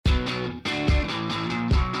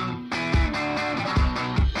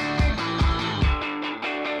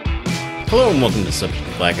Hello and welcome to Subject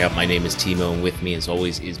to Blackout. My name is Timo, and with me, as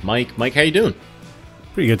always, is Mike. Mike, how you doing?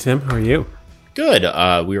 Pretty good, Tim. How are you? Good.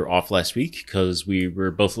 We were off last week because we were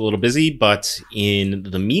both a little busy, but in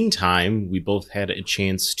the meantime, we both had a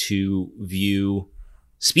chance to view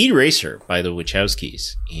Speed Racer by the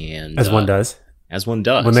Wachowskis, and as one does. As one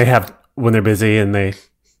does. When they're busy and they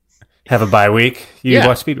have a bye week, you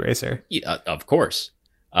watch Speed Racer. Yeah, of course.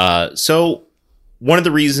 So one of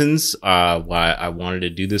the reasons why I wanted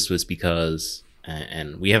to do this was because,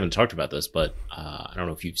 and we haven't talked about this, but I don't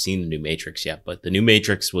know if you've seen the new Matrix yet, but the new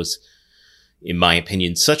Matrix was, in my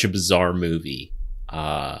opinion, such a bizarre movie.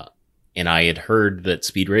 And I had heard that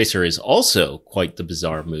Speed Racer is also quite the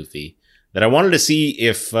bizarre movie, that I wanted to see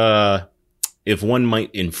if one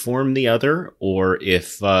might inform the other, or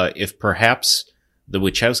if perhaps the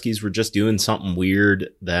Wachowskis were just doing something weird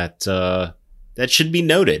that should be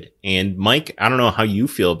noted. And Mike, I don't know how you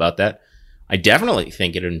feel about that. I definitely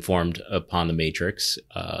think it informed upon the Matrix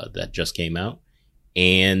that just came out,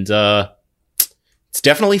 and it's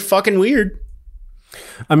definitely fucking weird.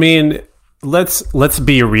 I mean, let's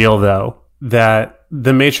be real though, that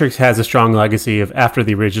the Matrix has a strong legacy of after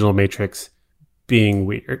the original Matrix being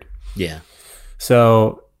weird. Yeah.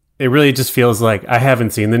 So it really just feels like I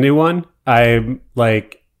haven't seen the new one. I'm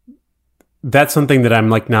like, that's something that I'm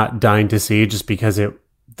like not dying to see just because the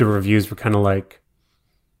reviews were kind of like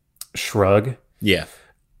shrug. Yeah.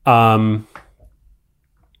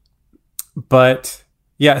 But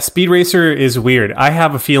yeah, Speed Racer is weird. I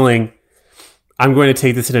have a feeling I'm going to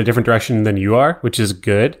take this in a different direction than you are, which is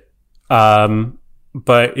good.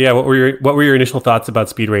 But yeah, what were your initial thoughts about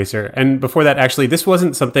Speed Racer? And before that, actually, this was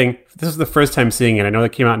the first time seeing it. I know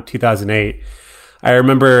that came out in 2008. I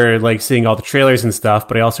remember like seeing all the trailers and stuff,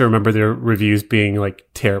 but I also remember the reviews being like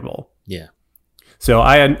terrible. Yeah. So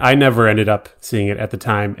I never ended up seeing it at the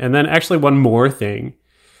time. And then actually one more thing.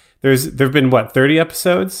 There've been 30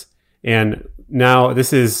 episodes? And now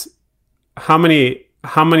this is how many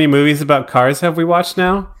movies about cars have we watched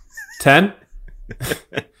now? 10?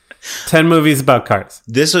 10 movies about cars.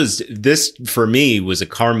 This for me was a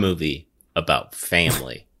car movie about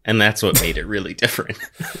family, and that's what made it really different.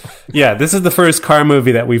 Yeah, this is the first car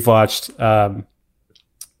movie that we've watched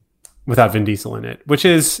without Vin Diesel in it, which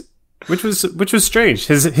was strange.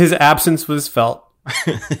 His absence was felt.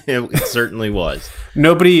 It certainly was.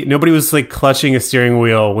 Nobody was like clutching a steering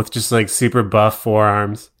wheel with just like super buff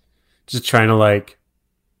forearms, just trying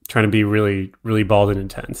to be really, really bald and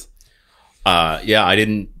intense. Yeah, I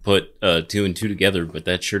didn't put 2 and 2 together, but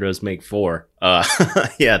that sure does make 4.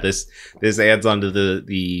 Yeah, this adds on to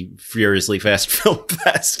the Furiously Fast Film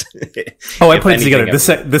Fest. I put it together.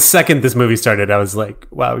 The second this movie started, I was like,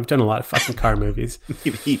 wow, we've done a lot of fucking car movies.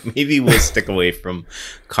 Maybe we'll stick away from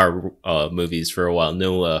car movies for a while.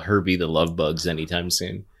 No Herbie the Love Bugs anytime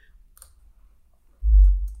soon.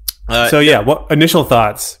 What initial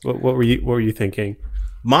thoughts? What were you thinking?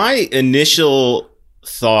 My initial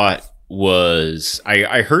thought was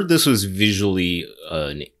I heard this was visually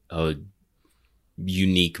a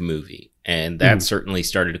unique movie, and that certainly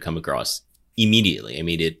started to come across immediately. I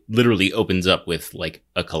mean, it literally opens up with like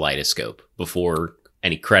a kaleidoscope before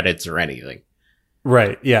any credits or anything.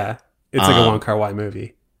 Right. Yeah. It's like a Wong Kar-wai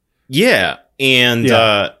movie. Yeah. And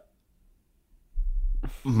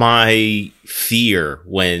my fear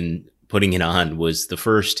when putting it on was the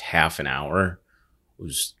first half an hour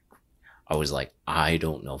I was like, I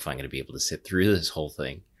don't know if I'm going to be able to sit through this whole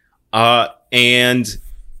thing. And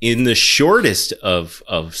in the shortest of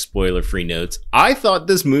spoiler-free notes, I thought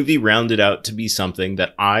this movie rounded out to be something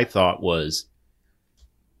that I thought was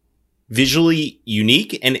visually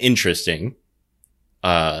unique and interesting,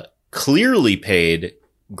 clearly paid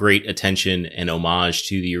great attention and homage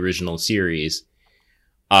to the original series,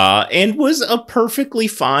 and was a perfectly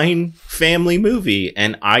fine family movie.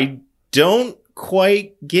 And I don't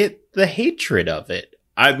quite get the hatred of it.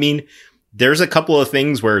 I mean, there's a couple of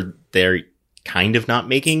things where they're kind of not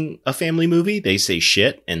making a family movie. They say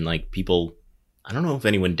shit, and like people, I don't know if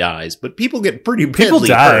anyone dies, but people get pretty badly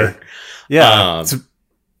hurt. Yeah,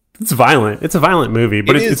 it's violent. It's a violent movie,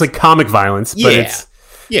 but it's like comic violence. But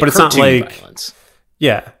it's not like violence.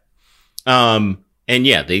 Yeah. And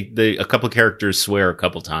yeah, they a couple of characters swear a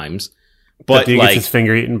couple times, but he like gets his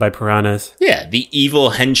finger eaten by piranhas. Yeah, the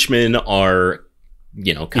evil henchmen are,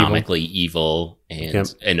 comically evil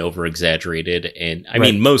and over exaggerated. And I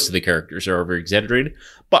mean, most of the characters are over exaggerated,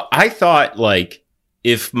 but I thought like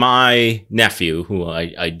if my nephew, who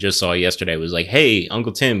I just saw yesterday, was like, hey,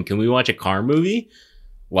 Uncle Tim, can we watch a car movie?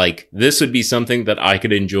 Like this would be something that I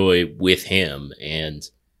could enjoy with him. And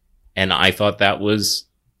I thought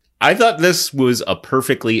this was a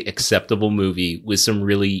perfectly acceptable movie with some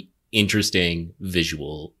really interesting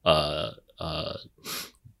visual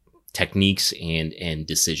techniques and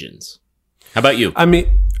decisions. How about you?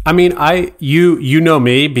 You know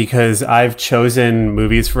me because I've chosen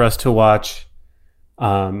movies for us to watch.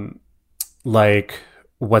 Like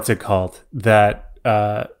what's it called? That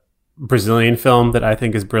Brazilian film that I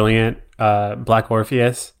think is brilliant, Black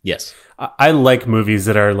Orpheus. Yes. I like movies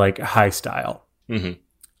that are like high style.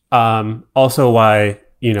 Also why,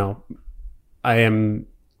 I am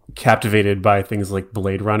captivated by things like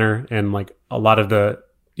Blade Runner and like a lot of the,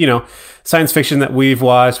 science fiction that we've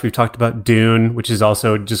watched. We've talked about Dune, which is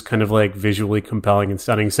also just kind of like visually compelling and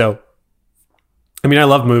stunning. So, I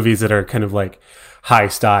love movies that are kind of like high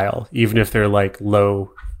style, even if they're like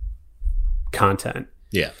low content.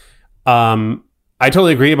 Yeah. I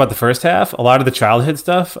totally agree about the first half. A lot of the childhood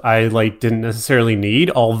stuff I like didn't necessarily need,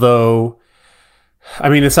 although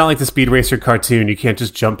it's not like the Speed Racer cartoon. You can't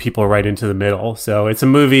just jump people right into the middle. So it's a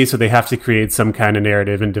movie, so they have to create some kind of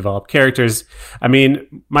narrative and develop characters.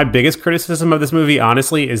 My biggest criticism of this movie,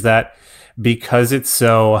 honestly, is that because it's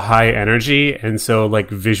so high energy and so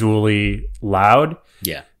like visually loud,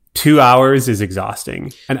 2 hours is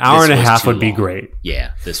exhausting. An hour and a half would be great.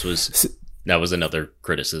 Yeah, that was another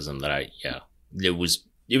criticism that it was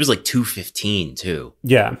like 2:15 too.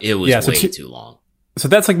 Yeah. It was way too long. So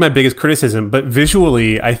that's like my biggest criticism, but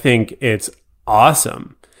visually I think it's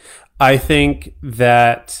awesome. I think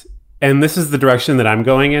that, and this is the direction that I'm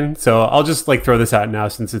going in, so I'll just like throw this out now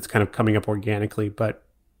since it's kind of coming up organically, but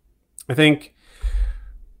I think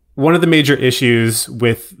one of the major issues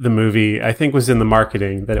with the movie, I think, was in the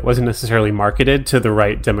marketing, that it wasn't necessarily marketed to the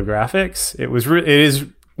right demographics. It is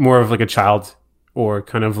more of like a child or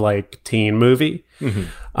kind of like teen movie.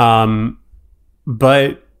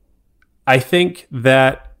 But I think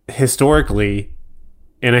that historically,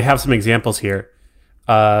 and I have some examples here,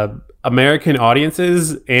 American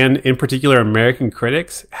audiences and in particular American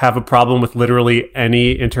critics have a problem with literally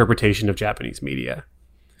any interpretation of Japanese media.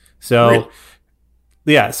 So, really?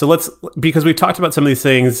 Yeah, so because we've talked about some of these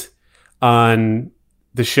things on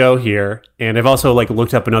the show here, and I've also like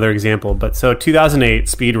looked up another example, but so 2008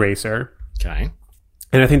 Speed Racer. Okay.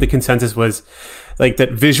 And I think the consensus was like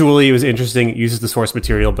that visually it was interesting. It uses the source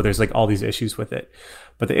material, but there's like all these issues with it.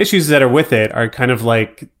 But the issues that are with it are kind of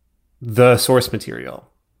like the source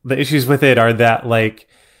material. The issues with it are that like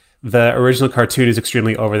the original cartoon is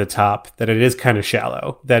extremely over the top, that it is kind of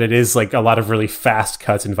shallow, that it is like a lot of really fast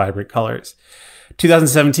cuts and vibrant colors.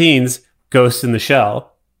 2017's Ghost in the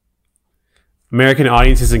Shell. American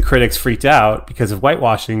audiences and critics freaked out because of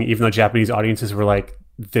whitewashing, even though Japanese audiences were like,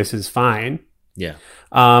 this is fine. Yeah.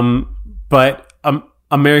 But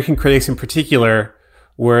American critics in particular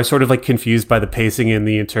were sort of like confused by the pacing and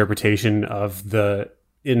the interpretation of the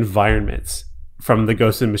environments from the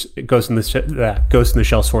Ghost in the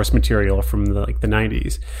Shell source material from the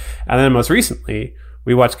 90s. And then most recently,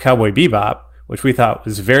 we watched Cowboy Bebop, which we thought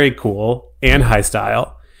was very cool and high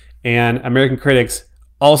style. And American critics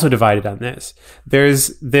also divided on this.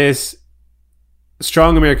 There's this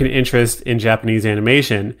strong American interest in Japanese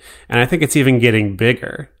animation, and I think it's even getting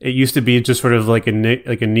bigger. It used to be just sort of like a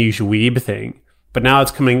niche weeb thing, but now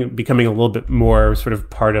it's becoming a little bit more sort of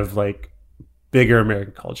part of like bigger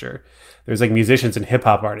American culture. There's like musicians and hip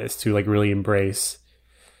hop artists who like really embrace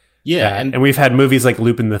that. And we've had movies like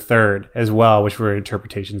Lupin the Third as well, which were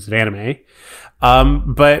interpretations of anime.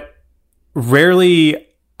 But rarely,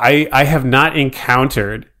 I have not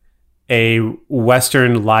encountered a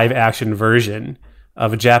Western live action version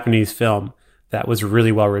of a Japanese film that was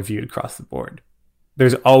really well reviewed across the board.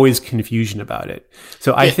 There's always confusion about it.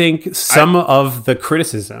 So I think some of the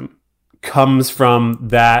criticism comes from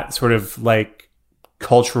that sort of like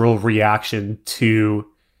cultural reaction to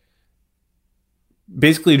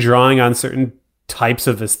basically drawing on certain types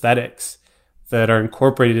of aesthetics that are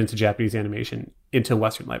incorporated into Japanese animation into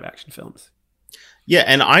Western live action films. Yeah,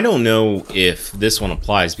 and I don't know if this one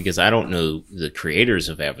applies because I don't know the creators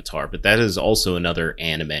of Avatar, but that is also another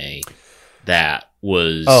anime that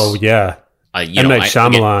was... Oh, yeah. M. Night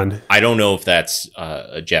Shyamalan. Again, I don't know if that's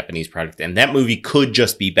a Japanese product, and that movie could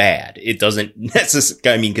just be bad. It doesn't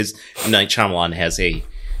necessarily... because M. Night Shyamalan has a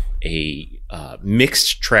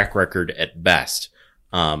mixed track record at best.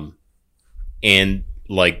 And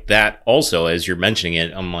like that also, as you're mentioning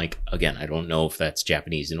it, I'm like, again, I don't know if that's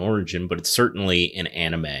Japanese in origin, but it's certainly an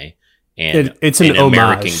anime, and it's an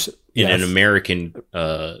homage. An American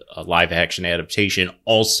live action adaptation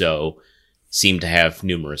also seem to have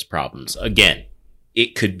numerous problems. Again,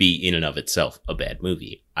 it could be in and of itself a bad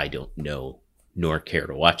movie. I don't know nor care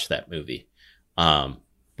to watch that movie.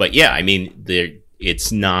 But yeah, I mean,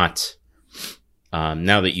 it's not.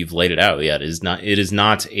 now that you've laid it out, yeah, it is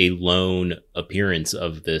not a lone appearance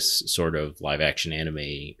of this sort of live action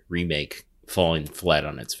anime remake falling flat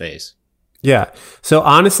on its face. Yeah. So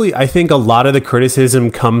honestly, I think a lot of the criticism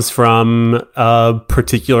comes from a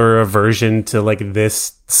particular aversion to like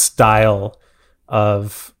this style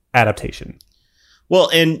of adaptation. Well,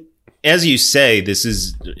 and as you say,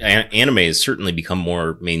 anime has certainly become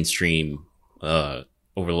more mainstream over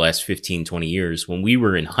the last 15, 20 years. When we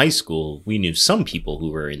were in high school, we knew some people who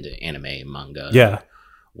were into anime and manga. Yeah.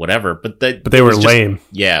 Whatever. But they were lame.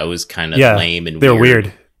 Yeah, it was kind of lame and they were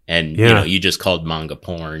weird. And you know, you just called manga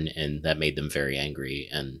porn, and that made them very angry.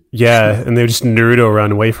 And and they would just Naruto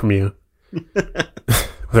run away from you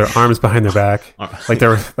with their arms behind their back, like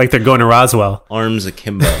they're going to Roswell. Arms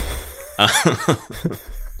akimbo.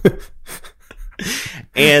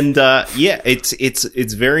 And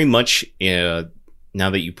it's very much now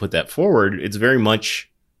that you put that forward, it's very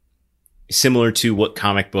much similar to what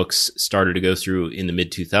comic books started to go through in the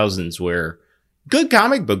mid 2000s, where good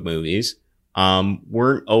comic book movies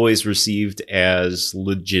weren't always received as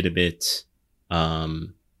legitimate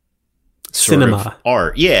cinema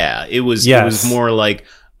art. Yeah, it was more like,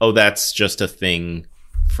 oh, that's just a thing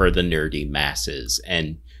for the nerdy masses.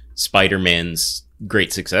 And Spider-Man's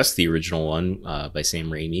great success, the original one by Sam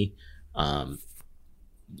Raimi,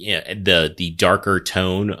 the darker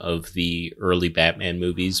tone of the early Batman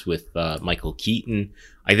movies with Michael Keaton,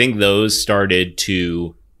 I think those started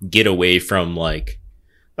to get away from like,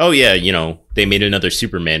 oh yeah, you know, they made another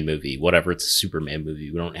Superman movie. Whatever, it's a Superman movie.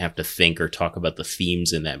 We don't have to think or talk about the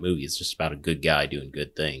themes in that movie. It's just about a good guy doing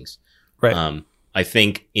good things. Right. I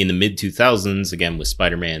think in the mid 2000s, again with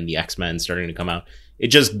Spider-Man, the X-Men starting to come out, it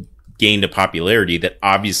just gained a popularity that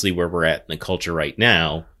obviously where we're at in the culture right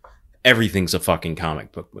now, everything's a fucking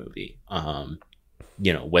comic book movie.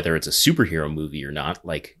 You know, whether it's a superhero movie or not,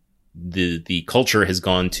 like the culture has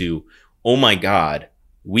gone to, oh my God,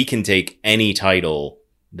 we can take any title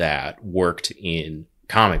that worked in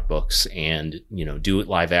comic books and, you know, do it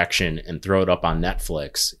live action and throw it up on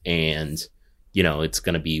Netflix, and, you know, it's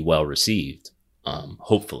going to be well received,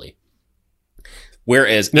 hopefully.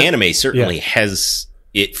 Whereas anime certainly has,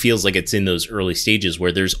 it feels like it's in those early stages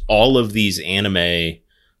where there's all of these anime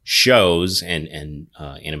shows and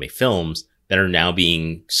anime films that are now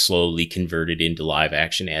being slowly converted into live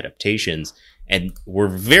action adaptations. And we're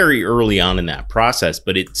very early on in that process,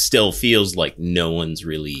 but it still feels like no one's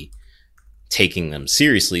really taking them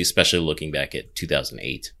seriously, especially looking back at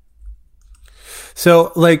 2008.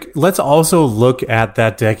 So, like, let's also look at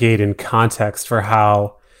that decade in context for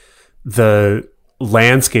how the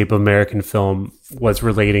landscape of American film was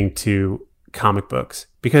relating to comic books.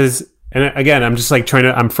 Because, and again, I'm just like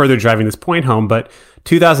I'm further driving this point home, but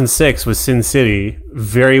 2006 was Sin City,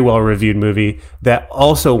 very well-reviewed movie that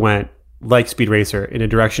also went, like Speed Racer, in a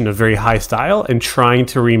direction of very high style and trying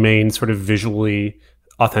to remain sort of visually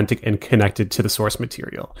authentic and connected to the source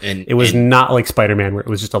material. And it was not like Spider-Man, where it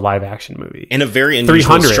was just a live action movie. And a very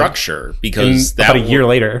unusual structure, because about a year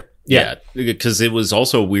later. Yeah, because it was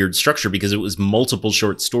also a weird structure because it was multiple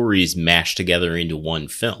short stories mashed together into one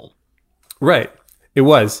film. Right. It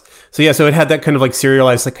was. So it had that kind of like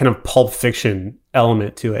serialized, like kind of Pulp Fiction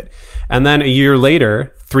element to it. And then a year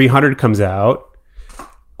later, 300 comes out.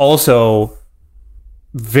 Also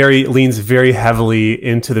leans very heavily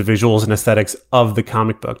into the visuals and aesthetics of the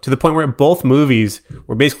comic book, to the point where both movies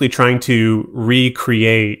were basically trying to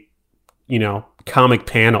recreate, you know, comic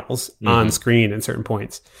panels on screen at certain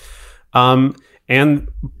points. And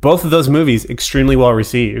both of those movies extremely well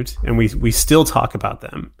received, and we still talk about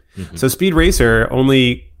them. So Speed Racer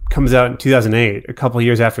only comes out in 2008, a couple of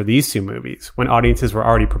years after these two movies, when audiences were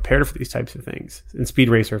already prepared for these types of things. And Speed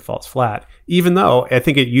Racer falls flat, even though I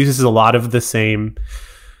think it uses a lot of the same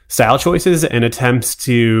style choices and attempts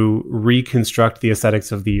to reconstruct the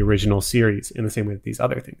aesthetics of the original series in the same way that these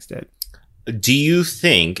other things did. Do you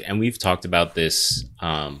think, and we've talked about this,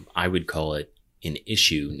 I would call it an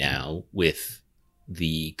issue now with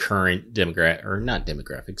the current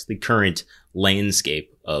the current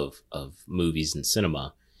landscape of movies and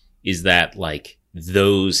cinema, is that like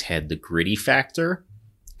those had the gritty factor?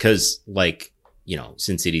 Because like, you know,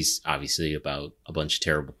 Sin City's obviously about a bunch of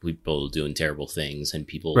terrible people doing terrible things and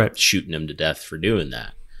people shooting them to death for doing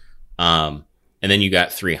that. And then you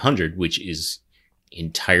got 300, which is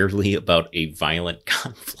entirely about a violent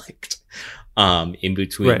conflict in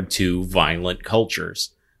between two violent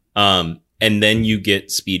cultures. And then you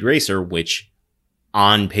get Speed Racer, which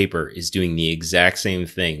on paper is doing the exact same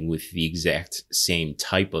thing with the exact same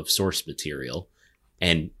type of source material.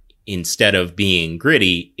 And instead of being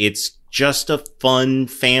gritty, it's just a fun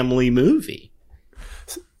family movie.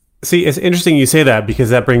 See, it's interesting you say that,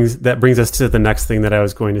 because that brings us to the next thing that I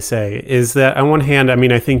was going to say, is that on one hand, I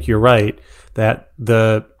mean, I think you're right that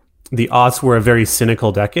the aughts were a very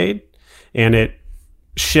cynical decade, and it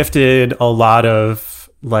shifted a lot of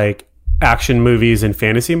like action movies and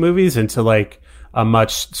fantasy movies into like a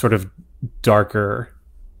much sort of darker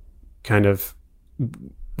kind of,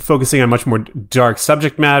 focusing on much more dark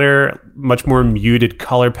subject matter, much more muted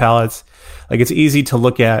color palettes. Like, it's easy to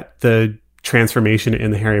look at the transformation in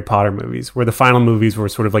the Harry Potter movies, where the final movies were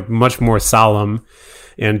sort of like much more solemn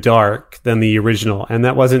and dark than the original. And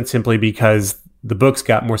that wasn't simply because the books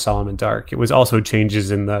got more solemn and dark. It was also changes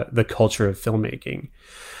in the culture of filmmaking.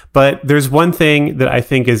 But there's one thing that I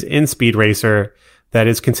think is in Speed Racer that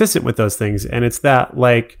is consistent with those things. And it's that,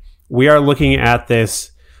 like, we are looking at this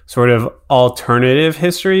sort of alternative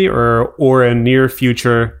history or a near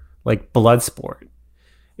future, like, blood sport,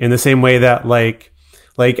 in the same way that like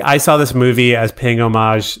I saw this movie as paying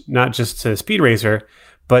homage not just to Speed Racer,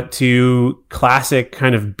 but to classic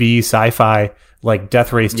kind of B sci-fi like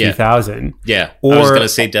Death Race 2000. Yeah, I was going to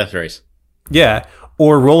say Death Race. Yeah,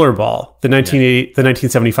 or Rollerball, the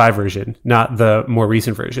 1975 version, not the more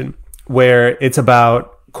recent version, where it's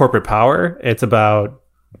about corporate power, it's about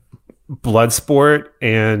blood sport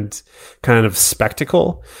and kind of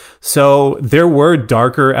spectacle. So there were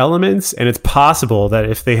darker elements, and it's possible that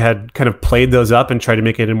if they had kind of played those up and tried to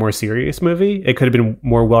make it a more serious movie, it could have been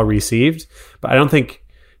more well received. But I don't think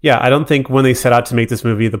when they set out to make this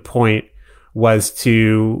movie, the point was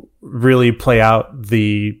to really play out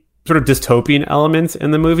the sort of dystopian elements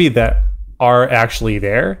in the movie that are actually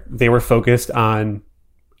there. They were focused on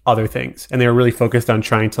other things, and they were really focused on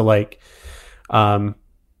trying to like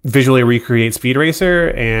visually recreate Speed Racer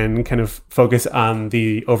and kind of focus on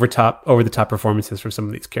the over the top performances for some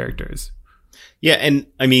of these characters. Yeah, and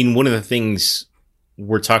I mean, one of the things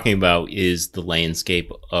we're talking about is the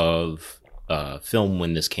landscape of film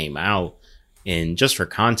when this came out. And just for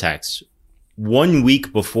context, 1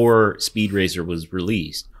 week before Speed Racer was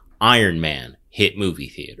released, Iron Man hit movie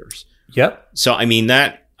theaters. Yep. So, I mean,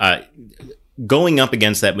 that going up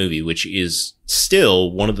against that movie, which is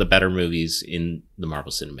still one of the better movies in the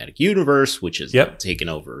Marvel Cinematic Universe, which has taken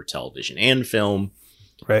over television and film.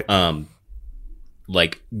 Right.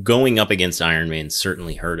 Like, going up against Iron Man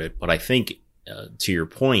certainly hurt it. But I think, to your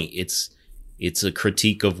point, it's a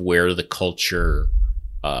critique of where the culture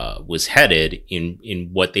was headed in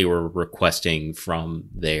what they were requesting from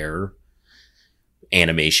their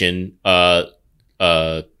animation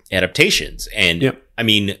adaptations. And I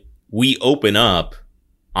mean, we open up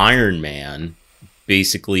Iron Man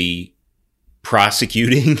basically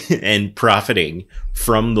prosecuting and profiting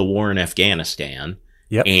from the war in Afghanistan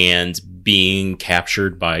and being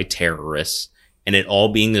captured by terrorists, and it all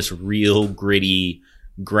being this real gritty,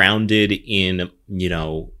 grounded in,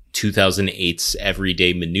 2008's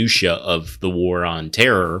everyday minutia of the war on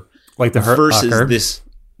terror, like the versus this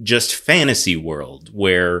just fantasy world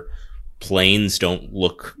where planes don't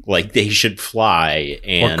look like they should fly,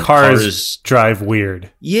 and or cars drive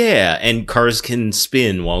weird. Yeah, and cars can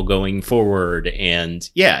spin while going forward. And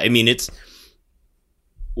yeah, I mean, it's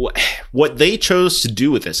what they chose to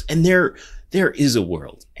do with this. And there is a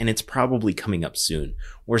world, and it's probably coming up soon,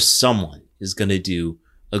 where someone is going to do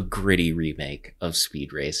a gritty remake of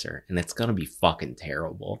Speed Racer, and it's going to be fucking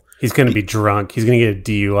terrible. He's going to be drunk. He's going to get a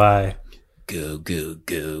DUI. Go,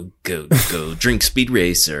 drink Speed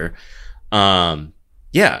Racer.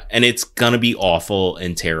 Yeah, and it's gonna be awful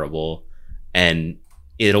and terrible, and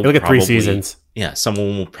it'll get 3 seasons. Yeah,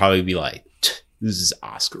 someone will probably be like, "This is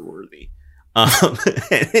Oscar worthy." And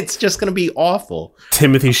it's just gonna be awful.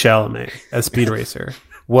 Timothée Chalamet as Speed Racer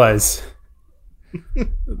was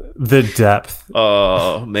the depth.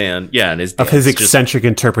 Oh man, yeah, and his eccentric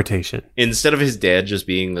interpretation. Instead of his dad just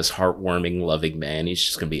being this heartwarming, loving man, he's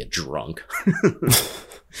just gonna be a drunk.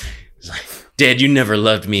 He's like, "Dad, you never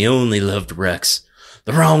loved me, only loved Rex.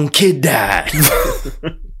 The wrong kid died."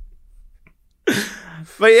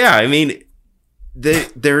 But yeah, I mean,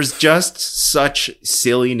 there's just such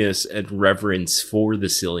silliness and reverence for the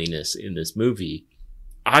silliness in this movie.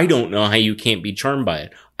 I don't know how you can't be charmed by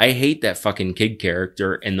it. I hate that fucking kid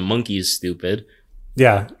character, and the monkey is stupid.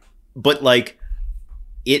 Yeah. But like,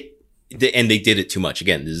 and they did it too much.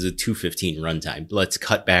 Again, this is a 2:15 runtime. Let's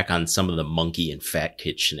cut back on some of the monkey and fat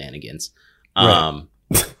kid shenanigans. Right.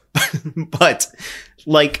 But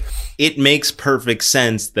like, it makes perfect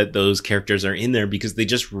sense that those characters are in there because they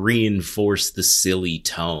just reinforce the silly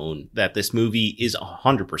tone that this movie is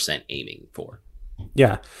 100% aiming for.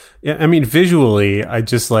 Yeah. I mean, visually, I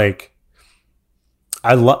just like,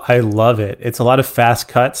 I love it. It's a lot of fast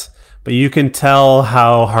cuts, but you can tell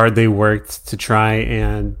how hard they worked to try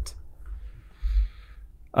and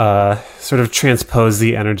sort of transpose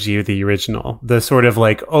the energy of the original. The sort of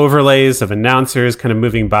like overlays of announcers kind of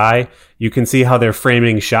moving by. You can see how they're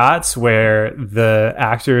framing shots where the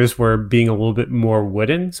actors were being a little bit more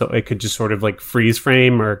wooden. So it could just sort of like freeze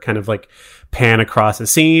frame or kind of like pan across a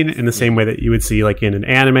scene in the same way that you would see like in an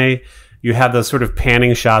anime. You have those sort of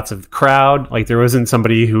panning shots of the crowd. Like there wasn't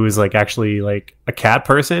somebody who was like actually like a cat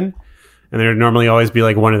person. And there would normally always be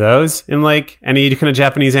like one of those in like any kind of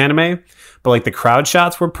Japanese anime. But like the crowd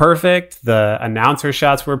shots were perfect. The announcer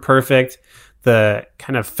shots were perfect. The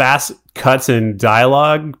kind of fast cuts and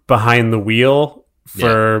dialogue behind the wheel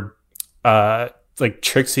for like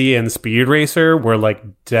Trixie and Speed Racer were like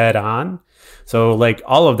dead on. So like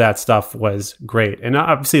all of that stuff was great. And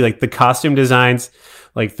obviously like the costume designs,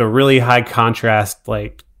 like the really high contrast,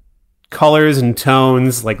 like colors and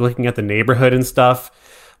tones, like looking at the neighborhood and stuff.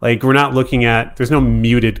 Like, we're not looking at... There's no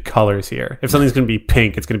muted colors here. If something's going to be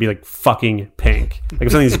pink, it's going to be, like, fucking pink. Like,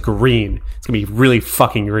 if something's green, it's going to be really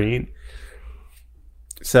fucking green.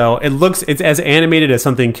 So, it's as animated as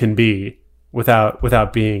something can be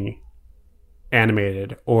without being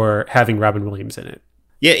animated or having Robin Williams in it.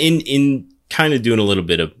 Yeah, in kind of doing a little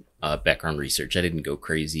bit of background research, I didn't go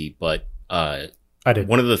crazy, but I did.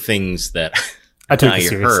 One of the things that I took it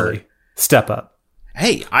seriously. Heard, Step up.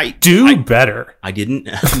 Hey, I better. I didn't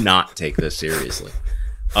not take this seriously.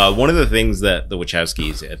 One of the things that the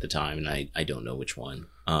Wachowskis at the time, and I don't know which one,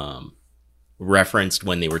 referenced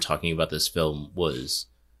when they were talking about this film was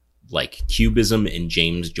like Cubism and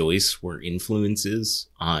James Joyce were influences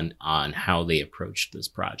on how they approached this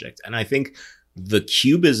project. And I think the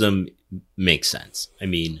Cubism makes sense. I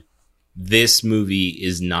mean, this movie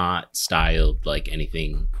is not styled like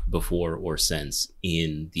anything before or since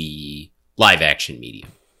in the live action medium.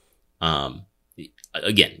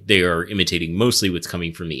 Again, they are imitating mostly what's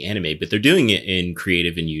coming from the anime, but they're doing it in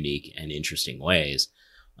creative and unique and interesting ways.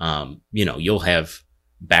 You'll have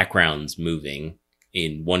backgrounds moving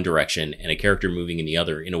in one direction and a character moving in the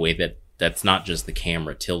other in a way that's not just the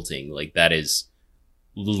camera tilting. Like that is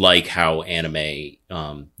like how anime,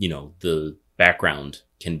 the background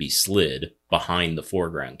can be slid behind the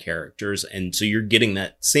foreground characters. And so you're getting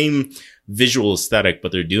that same visual aesthetic,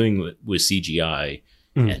 but they're doing it with CGI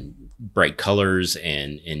and bright colors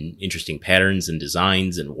and interesting patterns and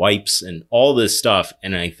designs and wipes and all this stuff.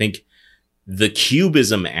 And I think the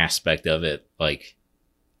cubism aspect of it, like,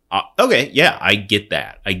 okay, yeah, I get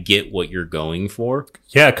that. I get what you're going for.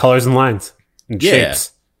 Yeah, colors and lines and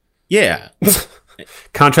shapes. Yeah.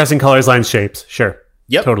 Contrasting colors, lines, shapes. Sure.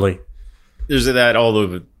 Yep. Totally. There's that all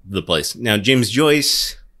over the place. Now, James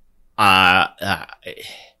Joyce, maybe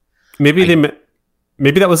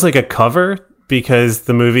that was like a cover because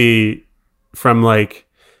the movie from like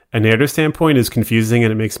a narrative standpoint is confusing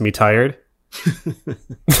and it makes me tired.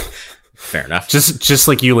 Fair enough. Just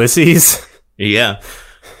like Ulysses. Yeah.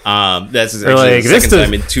 That's or like the second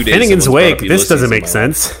time in 2 days. Finnegan's Wake. This doesn't make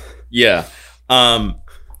sense. Yeah.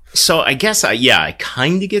 So I guess I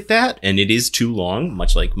kind of get that, and it is too long,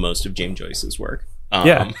 much like most of James Joyce's work.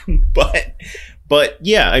 Yeah. But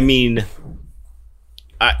yeah, I mean,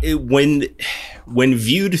 when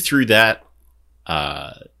viewed through that,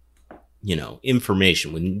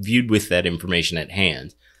 information, when viewed with that information at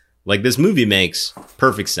hand, like this movie makes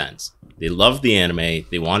perfect sense. They loved the anime.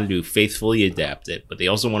 They wanted to faithfully adapt it, but they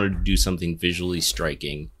also wanted to do something visually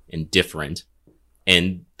striking and different.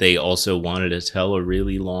 And they also wanted to tell a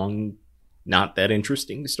really long, not that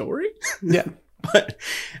interesting story. Yeah.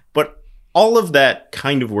 but all of that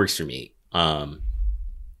kind of works for me.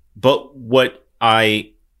 But what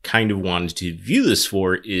I kind of wanted to view this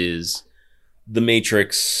for is The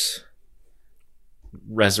Matrix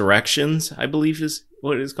Resurrections, I believe is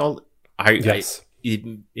what it is called. Yes.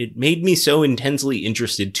 It made me so intensely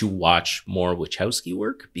interested to watch more Wachowski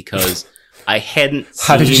work because I hadn't seen...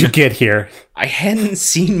 How did you get here? I hadn't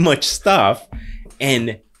seen much stuff.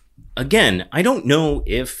 And again, I don't know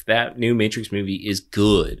if that new Matrix movie is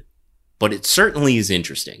good, but it certainly is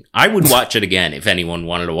interesting. I would watch it again if anyone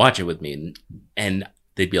wanted to watch it with me. And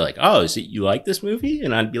they'd be like, oh, is it you like this movie?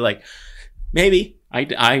 And I'd be like, maybe.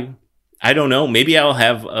 I don't know. Maybe I'll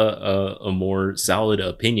have a more solid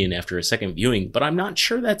opinion after a second viewing, but I'm not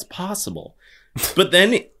sure that's possible. But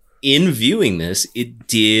then in viewing this, it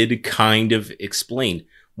did kind of explain.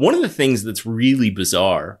 One of the things that's really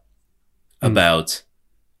bizarre about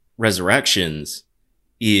Resurrections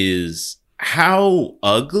is how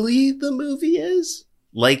ugly the movie is.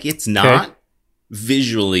 Like, it's not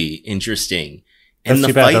visually interesting. And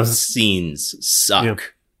the fight scenes suck. Yeah.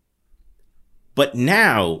 But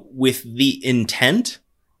now, with the intent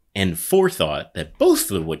and forethought that both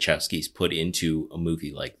the Wachowskis put into a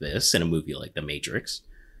movie like this and a movie like The Matrix.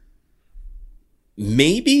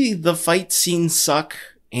 Maybe the fight scenes suck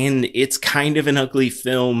and it's kind of an ugly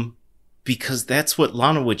film because that's what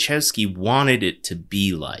Lana Wachowski wanted it to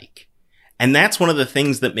be like. And that's one of the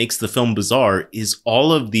things that makes the film bizarre is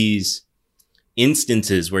all of these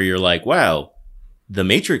instances where you're like, wow, The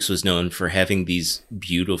Matrix was known for having these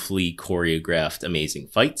beautifully choreographed, amazing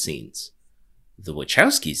fight scenes. The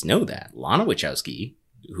Wachowskis know that. Lana Wachowski,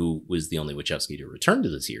 who was the only Wachowski to return to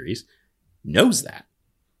the series, knows that.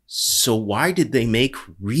 So why did they make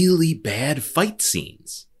really bad fight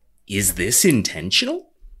scenes? Is this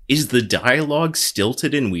intentional? Is the dialogue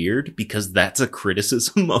stilted and weird because that's a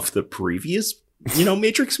criticism of the previous,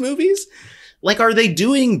 Matrix movies? Like, are they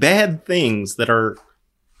doing bad things that are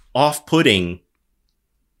off-putting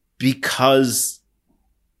because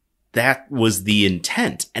that was the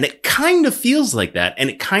intent? And it kind of feels like that. And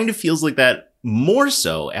it kind of feels like that more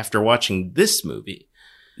so after watching this movie.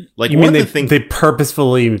 Like, you mean they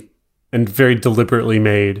purposefully and very deliberately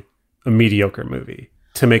made a mediocre movie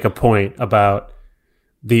to make a point about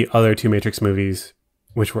the other two Matrix movies,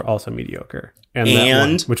 which were also mediocre. And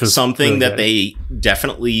one, which was something really that good. they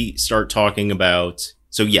definitely start talking about.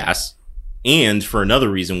 So yes. And for another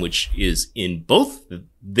reason, which is in both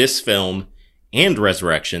this film and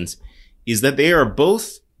Resurrections, is that they are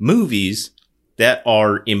both movies that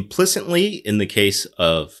are implicitly, in the case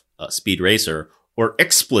of Speed Racer, or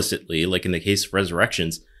explicitly, like in the case of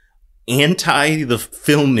Resurrections, anti the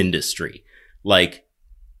film industry. Like,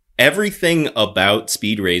 everything about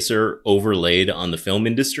Speed Racer overlaid on the film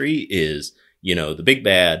industry is, the big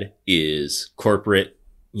bad is corporate,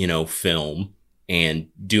 film and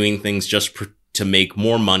doing things just to make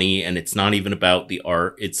more money. And it's not even about the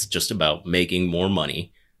art. It's just about making more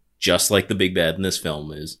money, just like the big bad in this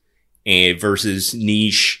film is, and versus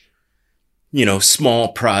niche,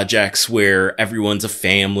 small projects where everyone's a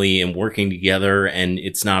family and working together. And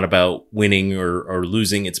it's not about winning or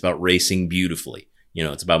losing. It's about racing beautifully.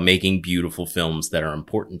 It's about making beautiful films that are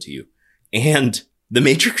important to you. And The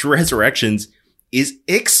Matrix Resurrections is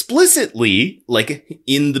explicitly, like,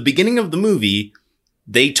 in the beginning of the movie,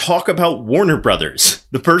 they talk about Warner Brothers,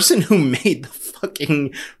 the person who made the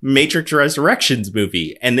fucking Matrix Resurrections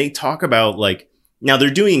movie. And they talk about, like, now they're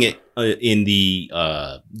doing it in the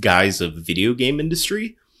guise of video game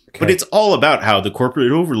industry. Okay. But it's all about how the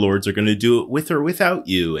corporate overlords are going to do it with or without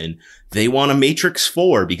you. And they want a Matrix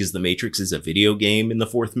 4 because the Matrix is a video game in the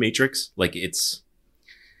fourth Matrix. Like, it's...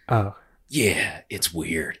 Oh. Yeah, it's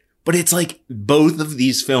weird. But it's like both of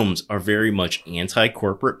these films are very much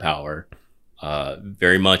anti-corporate power,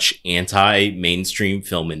 very much anti-mainstream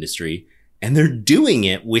film industry. And they're doing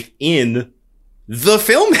it within the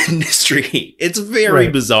film industry. It's very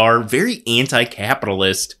bizarre, very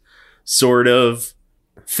anti-capitalist sort of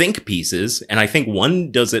think pieces. And I think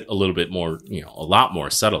one does it a little bit more, a lot more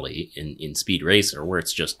subtly in Speed Racer, where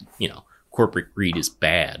it's just, corporate greed is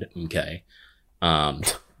bad. Okay.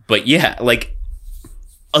 But yeah, like,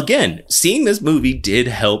 again, seeing this movie did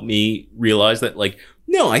help me realize that, like,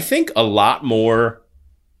 no, I think a lot more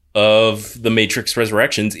of The Matrix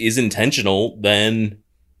Resurrections is intentional than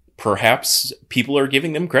perhaps people are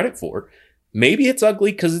giving them credit for. Maybe it's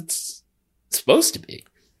ugly because it's supposed to be.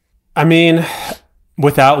 I mean,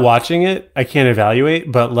 without watching it, I can't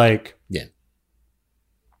evaluate, but like, yeah,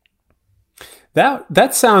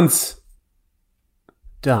 that sounds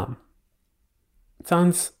dumb. It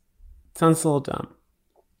sounds a little dumb.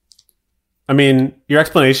 I mean, your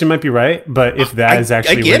explanation might be right, but if that is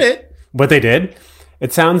actually what they did,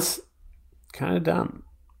 it sounds kind of dumb.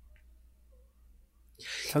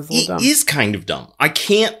 It is kind of dumb. I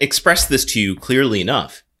can't express this to you clearly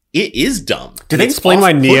enough. It is dumb. Did they explain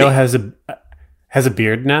why Neo has a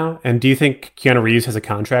beard now? And do you think Keanu Reeves has a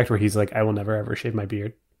contract where he's like, I will never ever shave my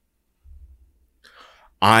beard?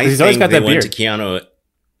 I think they went to Keanu,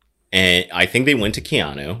 and I think they went to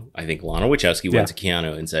Keanu. I think Lana Wachowski went to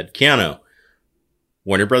Keanu and said, Keanu,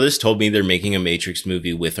 Warner Brothers told me they're making a Matrix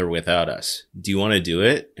movie with or without us. Do you want to do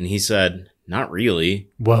it? And he said, not really.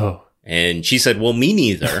 Whoa. And she said, well, me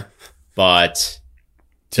neither. But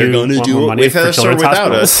they're going to do it with us or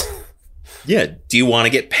without us. Yeah. Do you want to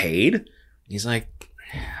get paid? He's like,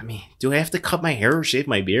 I mean, do I have to cut my hair or shave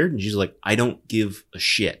my beard? And she's like, I don't give a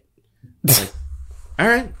shit. Like, all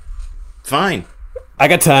right, fine. I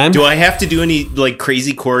got time. Do I have to do any like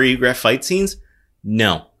crazy choreographed fight scenes?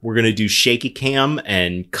 No. We're going to do shaky cam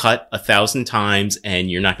and cut 1,000 times, and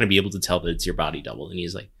you're not going to be able to tell that it's your body double. And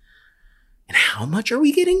he's like, and how much are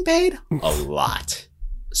we getting paid? A lot.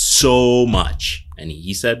 So much. And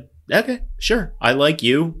he said, okay, sure. I like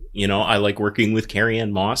you. You know, I like working with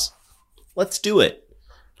Carrie-Anne Moss. Let's do it.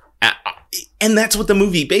 And that's what the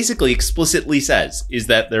movie basically explicitly says, is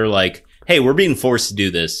that they're like, hey, we're being forced to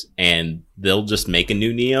do this, and they'll just make a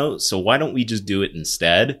new Neo, so why don't we just do it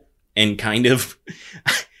instead and kind of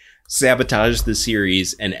sabotage the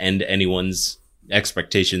series and end anyone's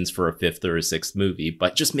expectations for a 5th or a 6th movie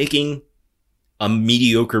by just making a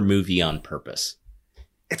mediocre movie on purpose.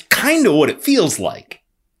 It's kind of what it feels like.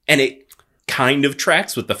 And it kind of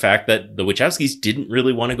tracks with the fact that the Wachowskis didn't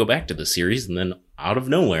really want to go back to the series, and then out of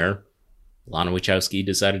nowhere, Lana Wachowski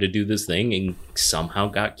decided to do this thing and somehow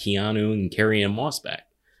got Keanu and Carrie-Anne Moss back.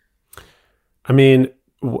 I mean,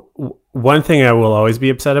 one thing I will always be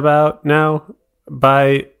upset about now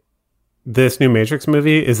by this new Matrix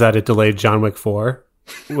movie is that it delayed John Wick 4,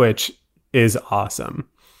 which is awesome.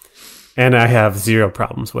 And I have zero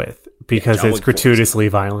problems with, because it's gratuitously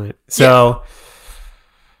violent. So,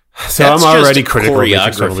 so I'm already critical of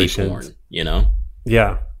Matrix Revolutions. Porn, you know?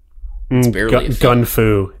 Yeah. It's barely gun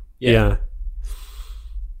fu. Yeah.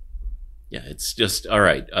 Yeah, it's just, all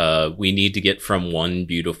right, we need to get from one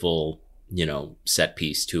beautiful, you know, set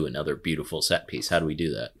piece to another beautiful set piece. How do we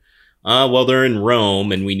do that? Well, they're in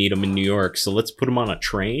Rome and we need them in New York, so let's put them on a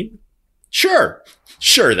train? Sure,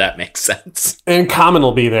 that makes sense. And Common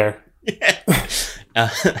will be there.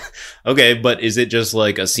 Okay, but is it just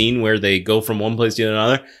like a scene where they go from one place to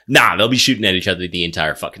another? Nah, they'll be shooting at each other the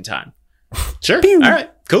entire fucking time. Sure, all right,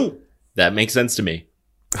 cool. That makes sense to me.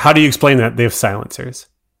 How do you explain that? They have silencers.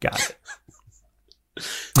 Got it.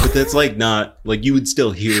 But that's like not, like you would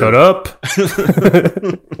still hear. Shut up.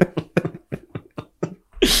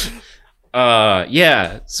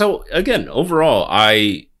 Yeah. So again, overall,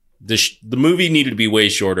 the movie needed to be way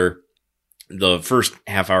shorter. The first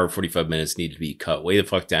half hour, 45 minutes needed to be cut way the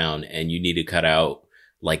fuck down, and you need to cut out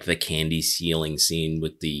like the candy stealing scene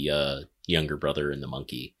with the younger brother and the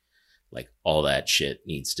monkey. Like all that shit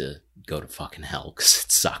needs to go to fucking hell because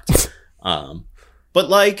it sucked. But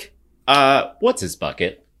like, what's his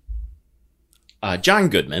bucket? John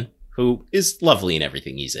Goodman, who is lovely in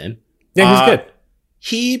everything he's in. Yeah, he's good.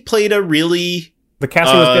 He played a really the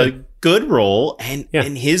casting was good role, and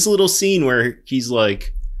in his little scene where he's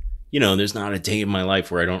like, you know, there's not a day in my life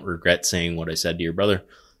where I don't regret saying what I said to your brother.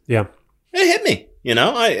 Yeah, it hit me. You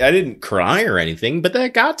know, I didn't cry or anything, but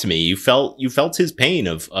that got to me. You felt his pain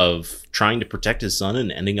of trying to protect his son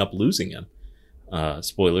and ending up losing him.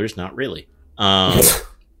 Spoilers, not really. And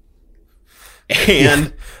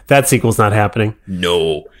that sequel's not happening.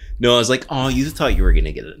 No, I was like, oh, you thought you were going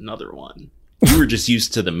to get another one. You were just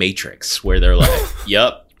used to the Matrix where they're like,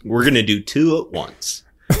 yep, we're going to do 2 at once.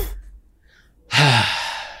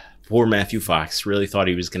 Poor Matthew Fox really thought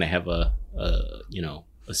he was going to have a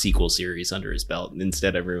sequel series under his belt. And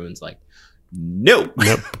instead everyone's like, nope.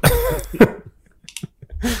 But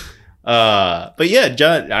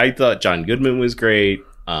yeah, I thought John Goodman was great.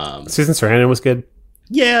 Susan Sarandon was good.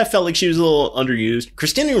 Yeah, I felt like she was a little underused.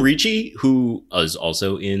 Christina Ricci, who was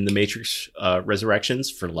also in The Matrix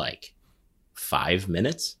Resurrections for like 5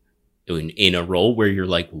 minutes in a role where you're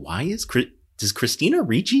like, does Christina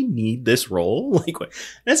Ricci need this role? Like, what?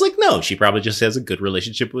 And it's like, no, she probably just has a good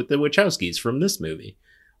relationship with the Wachowskis from this movie.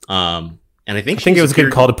 And I think it was a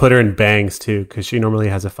good call to put her in Bangs too, because she normally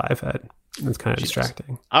has a 5 head. It's kind of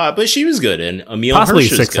distracting. But she was good, and Emile possibly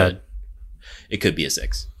Hirsch is 6 good. head. It could be a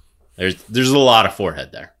 6. There's a lot of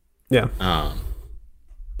forehead there. Yeah.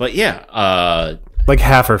 But yeah, like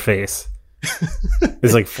half her face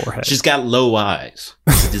is like forehead. She's got low eyes.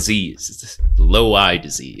 It's a disease. It's a low eye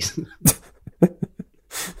disease.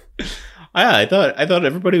 I thought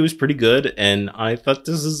everybody was pretty good, and I thought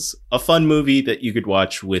this is a fun movie that you could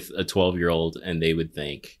watch with a 12-year-old, and they would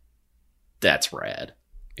think that's rad.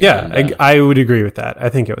 Yeah, and, I would agree with that. I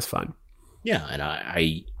think it was fun. Yeah, and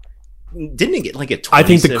I didn't get like a 27. I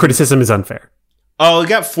think the criticism is unfair. Oh, it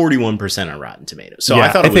got 41% on Rotten Tomatoes. So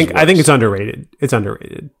yeah, I think it's underrated. It's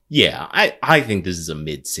underrated. Yeah, I think this is a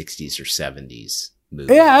mid 60s or 70s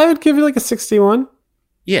movie. Yeah, I would give it like a 61.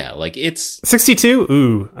 Yeah, like it's 62.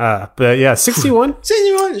 Ooh, but yeah, 61.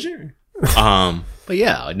 61, sure. But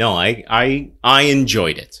yeah, no, I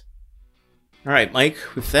enjoyed it. All right, Mike.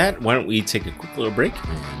 With that, why don't we take a quick little break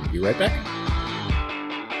and be right back.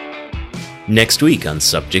 Next week on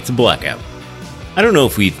Subject Blackout. I don't know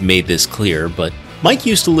if we've made this clear, but Mike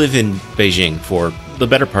used to live in Beijing for the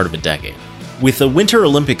better part of a decade. With the Winter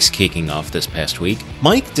Olympics kicking off this past week,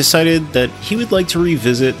 Mike decided that he would like to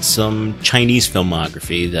revisit some Chinese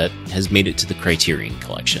filmography that has made it to the Criterion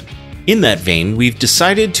Collection. In that vein, we've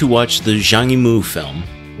decided to watch the Zhang Yimou film,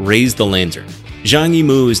 Raise the Lantern. Zhang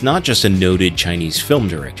Yimou is not just a noted Chinese film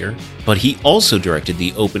director, but he also directed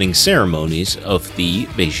the opening ceremonies of the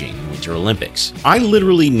Beijing Winter Olympics. I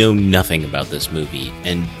literally know nothing about this movie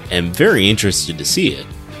and am very interested to see it,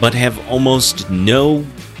 but have almost no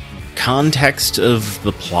context of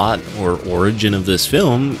the plot or origin of this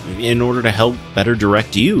film in order to help better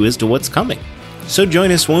direct you as to what's coming. So join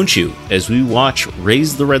us, won't you, as we watch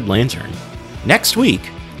Raise the Red Lantern next week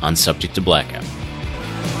on Subject to Blackout.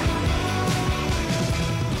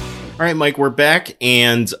 All right, Mike, we're back,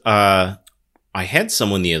 and I had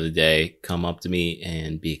someone the other day come up to me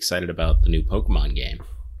and be excited about the new Pokemon game.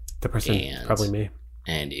 The person, probably me.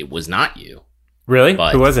 And it was not you. Really?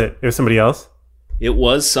 Who was it? It was somebody else? It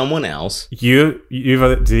was someone else. Do you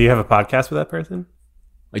have a podcast with that person?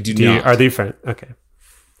 I do not. Are they friends? Okay.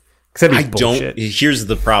 I don't. Here's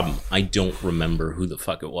the problem. I don't remember who the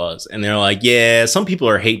fuck it was. And they're like, yeah, some people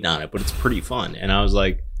are hating on it, but it's pretty fun. And I was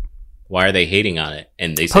like, why are they hating on it?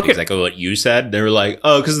 And they said exactly what you said. They were like,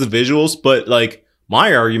 oh, because of the visuals. But like,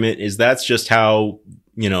 my argument is that's just how,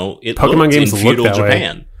 it Pokemon looked games in feudal look that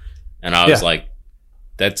Japan. way. And I was like,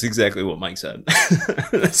 that's exactly what Mike said.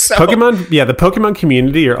 So, the Pokemon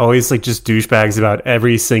community are always like just douchebags about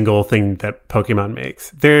every single thing that Pokemon makes.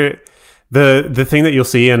 They're the thing that you'll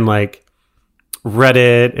see in like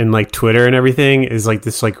Reddit and like Twitter and everything is like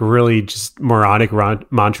this like really just moronic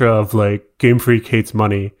mantra of like Game Freak hates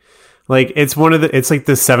money. Like it's like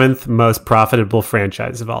the 7th most profitable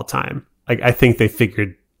franchise of all time. Like I think they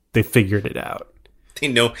figured it out. They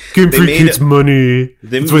know Game Freak hates money.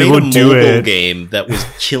 They made a mobile game that was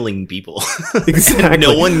killing people. Exactly.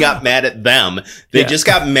 No one got mad at them. They just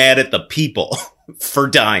got mad at the people for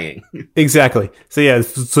dying. Exactly. So yeah,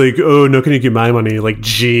 it's like, oh, not going to get my money. Like,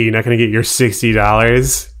 gee, not going to get your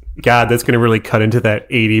 $60. God, that's going to really cut into that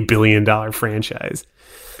 $80 billion franchise.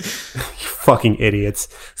 You fucking idiots.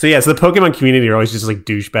 So yeah, so the Pokemon community are always just like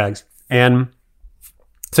douchebags. And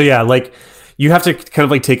so yeah, like you have to kind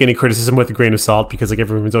of like take any criticism with a grain of salt because like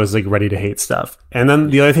everyone's always like ready to hate stuff. And then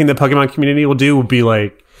the other thing the Pokemon community will do will be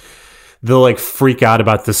like, they'll like freak out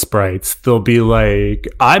about the sprites. They'll be like,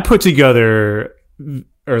 I put together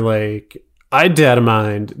or like I data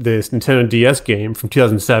mined this Nintendo DS game from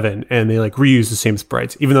 2007 and they like reuse the same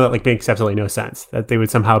sprites, even though that like makes absolutely no sense that they would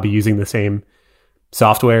somehow be using the same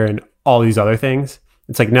software and all these other things.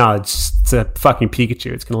 It's like, no, it's a fucking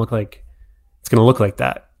Pikachu. It's gonna look like that. It's gonna look like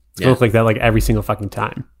that like every single fucking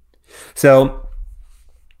time. So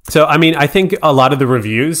I mean, I think a lot of the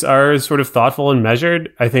reviews are sort of thoughtful and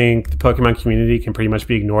measured. I think the Pokemon community can pretty much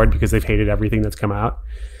be ignored because they've hated everything that's come out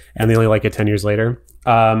and they only like it 10 years later.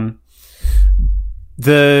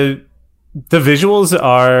 The visuals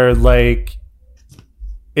are like,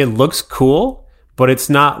 it looks cool, but it's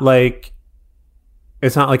not like an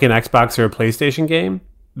Xbox or a PlayStation game.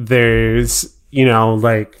 There's,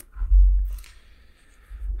 like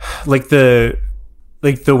the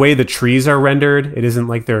way the trees are rendered, it isn't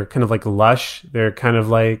like they're kind of like lush. They're kind of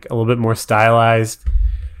like a little bit more stylized.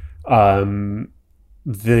 The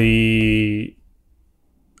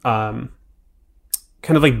kind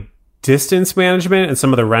of like distance management and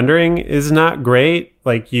some of the rendering is not great.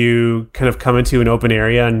 Like you kind of come into an open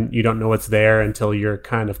area and you don't know what's there until you're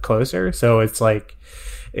kind of closer. So it's like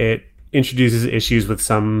it introduces issues with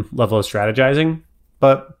some level of strategizing.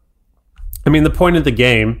 But I mean, the point of the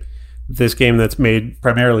game, this game that's made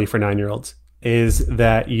primarily for 9-year-olds, is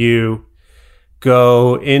that you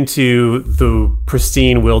go into the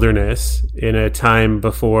pristine wilderness in a time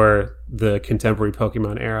before the contemporary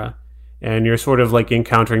Pokemon era. And you're sort of like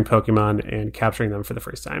encountering Pokemon and capturing them for the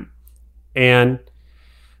first time. And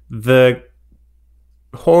the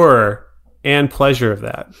horror and pleasure of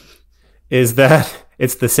that is that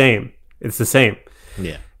it's the same. It's the same.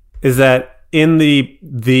 Yeah. Is that in the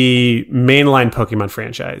mainline Pokemon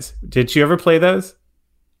franchise, did you ever play those?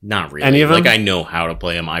 Not really. Any of them? Like, I know how to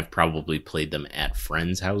play them. I've probably played them at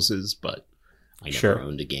friends' houses, but I never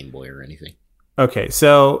owned a Game Boy or anything. Okay,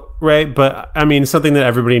 so, right, but, I mean, something that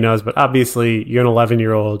everybody knows, but obviously, you're an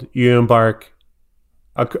 11-year-old, you embark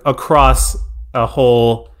across a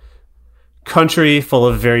whole country full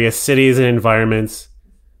of various cities and environments,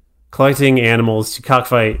 collecting animals to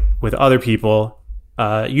cockfight with other people,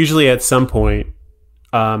 usually at some point,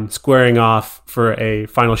 squaring off for a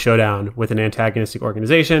final showdown with an antagonistic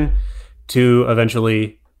organization to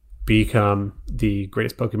eventually become the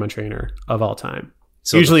greatest Pokemon trainer of all time.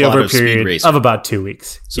 So usually over a period of about 2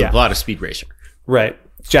 weeks. So the plot of Speed Racer. Right.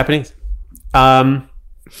 It's Japanese.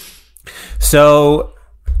 So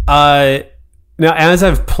now as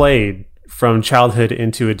I've played from childhood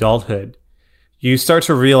into adulthood, you start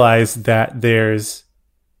to realize that there's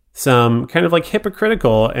some kind of like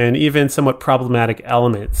hypocritical and even somewhat problematic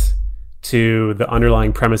elements to the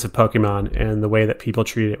underlying premise of Pokemon and the way that people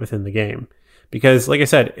treat it within the game. Because, like I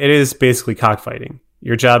said, it is basically cockfighting.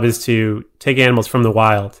 Your job is to take animals from the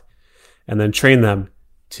wild and then train them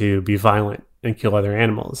to be violent and kill other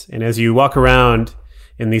animals. And as you walk around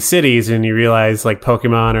in these cities and you realize like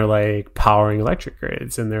Pokemon are like powering electric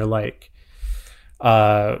grids and they're like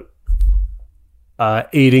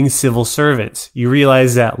aiding civil servants, you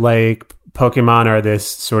realize that like Pokemon are this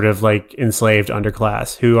sort of like enslaved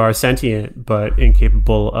underclass who are sentient but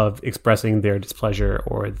incapable of expressing their displeasure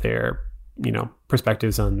or their,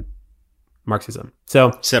 perspectives on Marxism. So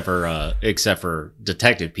except for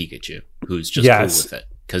Detective Pikachu, who's just cool with it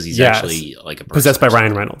because he's actually like a person. Possessed by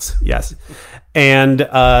Ryan Reynolds. Yes, and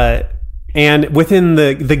within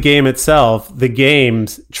the game itself, the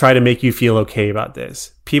games try to make you feel okay about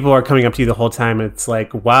this. People are coming up to you the whole time. And it's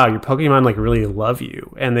like, wow, your Pokemon like really love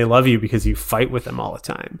you, and they love you because you fight with them all the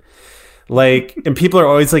time. Like, and people are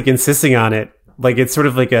always like insisting on it. Like it's sort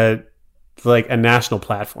of like a national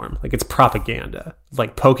platform. Like it's propaganda.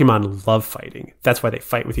 Like Pokemon love fighting. That's why they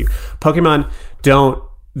fight with you. Pokemon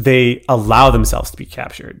they allow themselves to be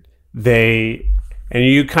captured. And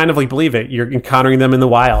you kind of like believe it. You're encountering them in the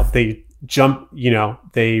wild. They jump,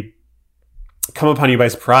 they come upon you by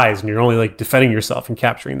surprise and you're only like defending yourself and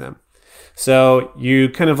capturing them. So you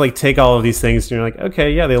kind of like take all of these things and you're like,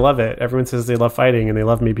 okay, yeah, they love it. Everyone says they love fighting and they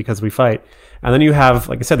love me because we fight. And then you have,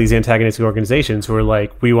 like I said, these antagonistic organizations who are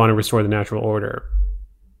like, we want to restore the natural order.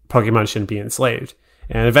 Pokemon shouldn't be enslaved.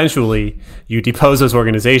 And eventually you depose those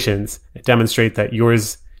organizations and demonstrate that your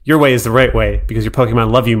way is the right way because your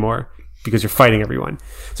Pokemon love you more because you're fighting everyone.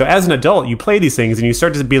 So as an adult, you play these things and you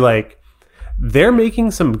start to be like, they're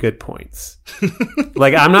making some good points.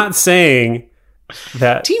 Like, I'm not saying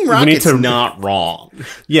that Team Rocket's not wrong.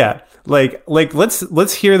 Yeah. Like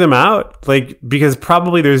let's hear them out. Like, because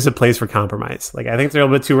probably there's a place for compromise. Like, I think they're a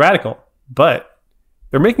little bit too radical, but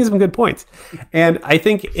they're making some good points. And I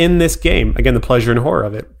think in this game, again, the pleasure and horror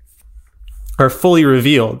of it are fully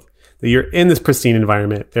revealed. That you're in this pristine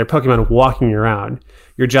environment. There are Pokemon walking around.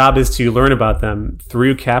 Your job is to learn about them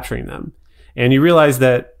through capturing them. And you realize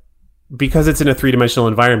that because it's in a three-dimensional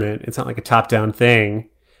environment, it's not like a top-down thing.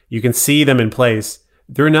 You can see them in place.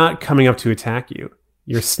 They're not coming up to attack you.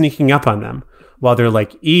 You're sneaking up on them while they're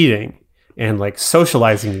like eating and like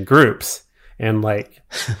socializing in groups and like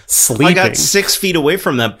sleeping. I got 6 feet away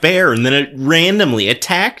from that bear and then it randomly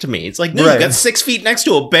attacked me. It's like, no, You got 6 feet next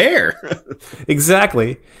to a bear.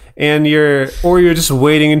 Exactly. And you're just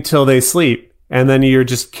waiting until they sleep and then you're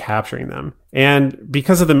just capturing them. And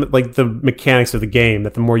because of the mechanics of the game,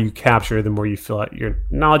 that the more you capture, the more you fill out your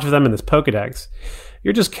knowledge of them in this Pokedex,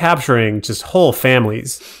 you're just capturing just whole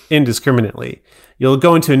families indiscriminately. You'll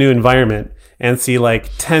go into a new environment and see like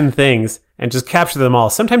 10 things and just capture them all.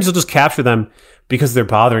 Sometimes you'll just capture them because they're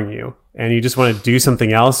bothering you and you just want to do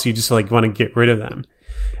something else. You just like want to get rid of them.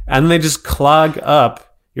 And they just clog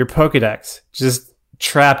up your Pokedex, just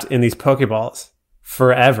trapped in these Pokeballs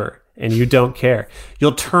forever. And you don't care.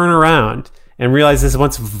 You'll turn around and realize this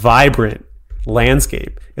once vibrant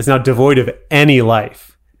landscape is now devoid of any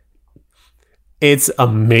life. It's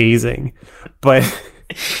amazing, but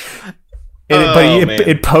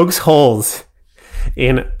it pokes holes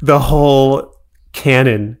in the whole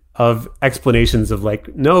canon of explanations of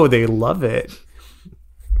like, no, they love it.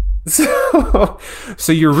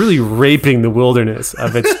 So you're really raping the wilderness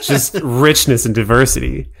of its just richness and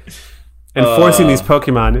diversity. And forcing these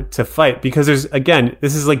Pokemon to fight because this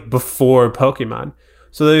is like before Pokemon.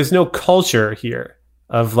 So there's no culture here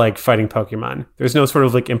of like fighting Pokemon. There's no sort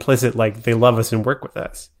of like implicit, like they love us and work with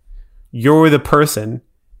us. You're the person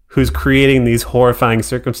who's creating these horrifying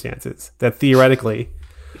circumstances that theoretically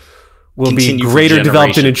will be greater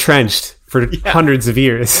developed and entrenched for hundreds of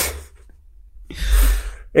years.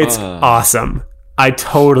 It's awesome. I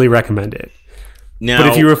totally recommend it. Now,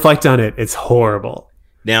 but if you reflect on it, it's horrible.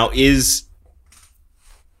 Now, is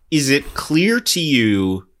it clear to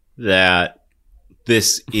you that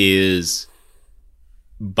this is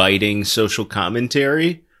biting social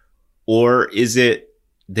commentary, or is it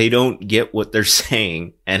they don't get what they're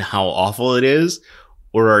saying and how awful it is,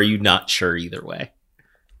 or are you not sure either way?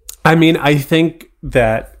 I mean, I think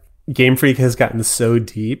that Game Freak has gotten so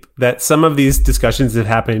deep that some of these discussions have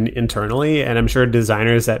happened internally, and I'm sure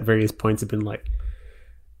designers at various points have been like,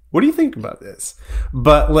 what do you think about this?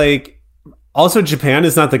 But like, also Japan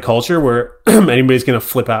is not the culture where anybody's going to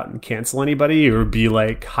flip out and cancel anybody or be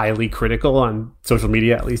like highly critical on social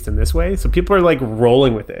media, at least in this way. So people are like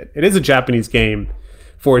rolling with it. It is a Japanese game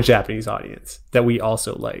for a Japanese audience that we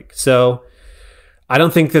also like. So I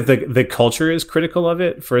don't think that the culture is critical of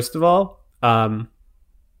it, first of all.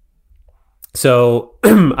 So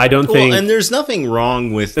I don't think... and there's nothing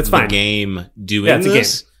wrong with the game doing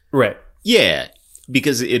this. Game. Right. Yeah,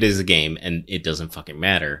 because it is a game and it doesn't fucking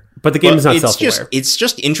matter. But the game is not self-aware. It's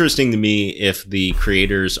just interesting to me if the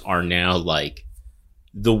creators are now like,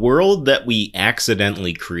 the world that we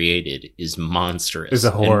accidentally created is monstrous. Is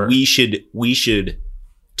a horror. And we should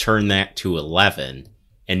turn that to 11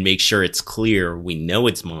 and make sure it's clear we know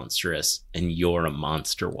it's monstrous and you're a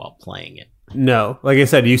monster while playing it. No, like I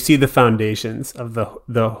said, you see the foundations of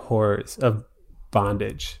the horrors of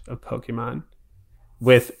bondage of Pokemon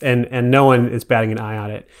and no one is batting an eye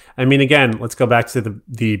on it. I mean, again, let's go back to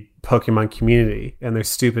the Pokemon community and their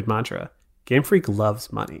stupid mantra. Game Freak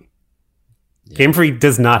loves money. Yeah. Game Freak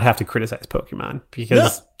does not have to criticize Pokemon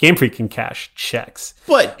because Game Freak can cash checks.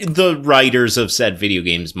 But the writers of said video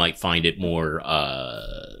games might find it more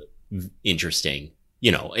interesting.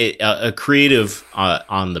 You know, a creative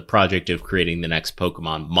on the project of creating the next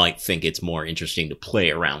Pokemon might think it's more interesting to play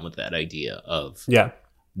around with that idea of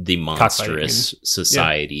the monstrous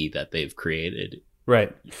society that they've created.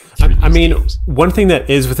 Right. I mean, games. One thing that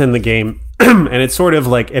is within the game, and it's sort of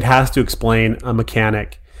like it has to explain a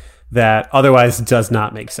mechanic that otherwise does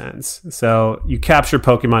not make sense. So you capture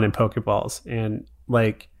Pokemon in Pokeballs, and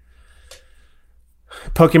like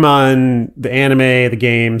Pokemon, the anime, the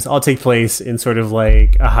games all take place in sort of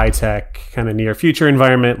like a high-tech kind of near future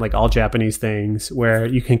environment, like all Japanese things, where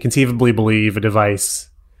you can conceivably believe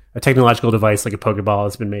a technological device like a Pokeball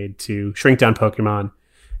has been made to shrink down Pokemon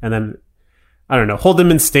and then, I don't know, hold them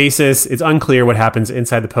in stasis. It's unclear what happens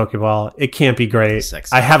inside the Pokeball. It can't be great.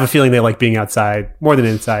 Sexy. I have a feeling they like being outside more than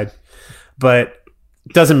inside, but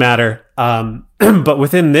it doesn't matter. But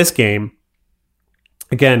within this game,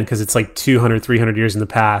 again, because it's like 200, 300 years in the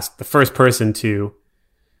past, the first person to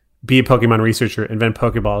be a Pokemon researcher, invent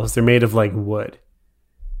Pokeballs, they're made of like wood.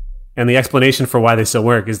 And the explanation for why they still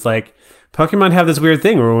work is like, Pokemon have this weird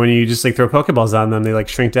thing where when you just like throw Pokeballs on them, they like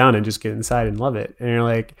shrink down and just get inside and love it. And you're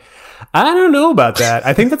like, I don't know about that.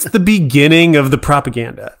 I think that's the beginning of the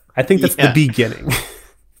propaganda. I think that's the beginning.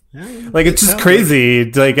 Like, it's just crazy.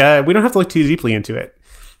 Like, we don't have to look too deeply into it.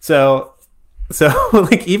 So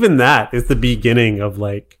like even that is the beginning of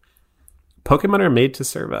like Pokemon are made to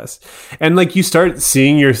serve us. And like you start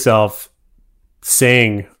seeing yourself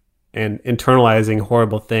saying and internalizing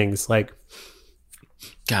horrible things like,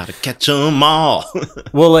 gotta catch them all.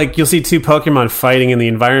 Well, like you'll see two Pokemon fighting in the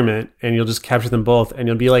environment and you'll just capture them both and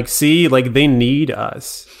you'll be like, see, like they need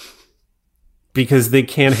us because they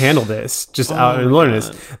can't handle this just out in the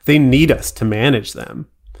wilderness. They need us to manage them.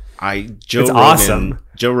 Joe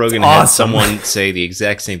Rogan had someone say the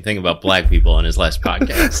exact same thing about black people on his last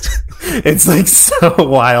podcast. It's like so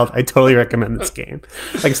wild. I totally recommend this game.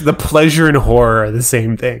 Like the pleasure and horror are the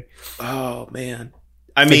same thing. Oh man.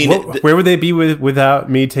 I mean, like, where would they be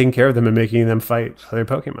without me taking care of them and making them fight other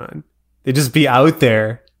Pokemon? They'd just be out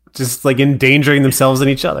there, just like endangering themselves and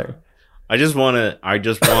each other. I just want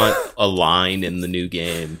a line in the new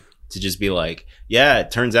game to just be like, yeah,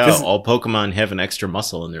 it turns out all Pokemon have an extra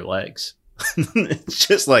muscle in their legs. It's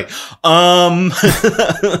just like, I've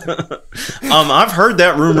heard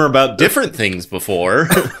that rumor about different things before.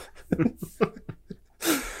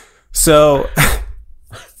 So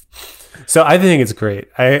I think it's great.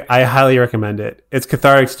 I highly recommend it. It's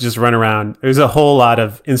cathartic to just run around. There's a whole lot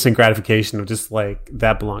of instant gratification of just like,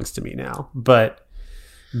 that belongs to me now. But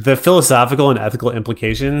the philosophical and ethical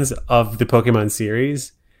implications of the Pokemon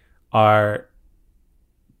series are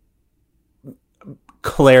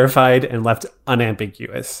clarified and left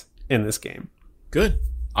unambiguous in this game. Good.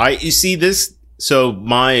 You see this. So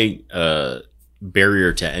my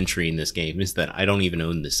barrier to entry in this game is that I don't even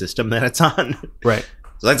own the system that it's on. Right.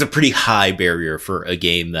 So that's a pretty high barrier for a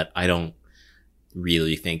game that I don't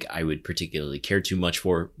really think I would particularly care too much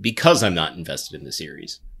for because I'm not invested in the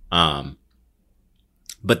series.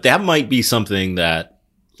 But that might be something that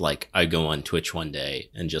like I go on Twitch one day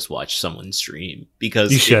and just watch someone stream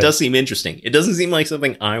because it does seem interesting. It doesn't seem like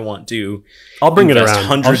something I want to. I'll bring it around.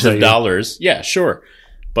 Hundreds of dollars. Yeah, sure.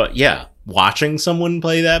 But yeah, watching someone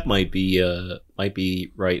play that might be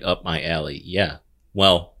right up my alley. Yeah.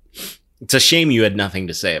 Well, it's a shame you had nothing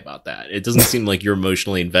to say about that. It doesn't seem like you're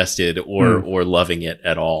emotionally invested or loving it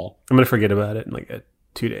at all. I'm going to forget about it in like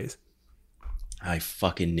 2 days. I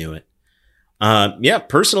fucking knew it. Yeah,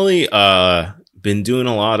 personally, been doing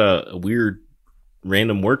a lot of weird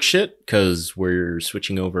random work shit because we're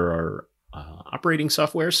switching over our operating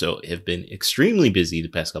software. So have been extremely busy the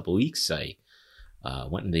past couple of weeks. I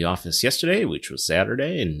went in the office yesterday, which was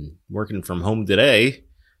Saturday, and working from home today.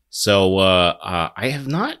 So I have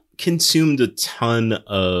not consumed a ton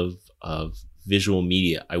of visual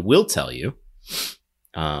media. I will tell you,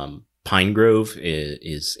 Pinegrove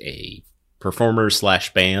is a performer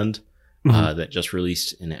 / band that just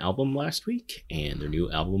released an album last week, and their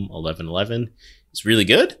new album 1111 is really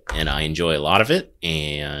good, and I enjoy a lot of it.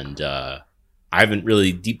 And I haven't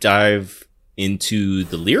really deep dive into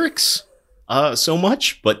the lyrics so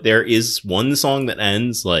much, but there is one song that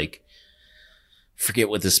ends like, forget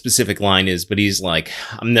what the specific line is, but he's like,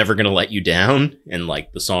 "I'm never gonna let you down," and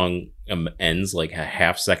like the song ends like a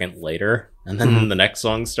half second later, and then the next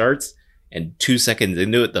song starts, and 2 seconds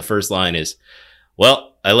into it, the first line is,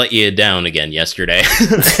 "Well, I let you down again yesterday."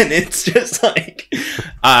 And it's just like,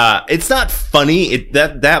 it's not funny.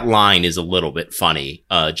 That line is a little bit funny.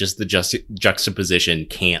 Just the juxtaposition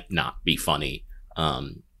can't not be funny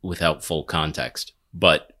without full context.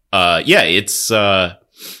 But yeah, it's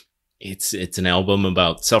an album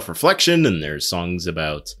about self-reflection, and there's songs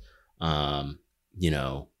about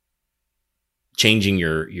changing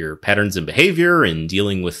your patterns and behavior and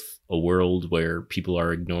dealing with a world where people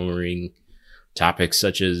are ignoring topics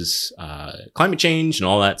such as climate change and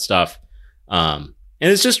all that stuff. And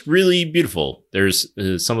it's just really beautiful. There's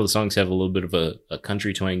some of the songs have a little bit of a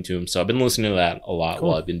country twang to them, so I've been listening to that a lot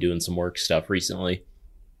while I've been doing some work stuff recently.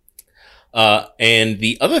 And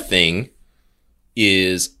the other thing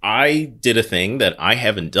is I did a thing that I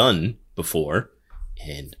haven't done before,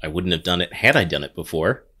 and I wouldn't have done it had I done it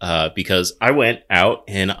before, because I went out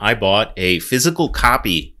and I bought a physical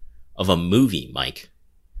copy of a movie, Mike,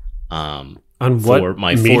 on for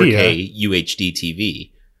my media? 4K UHD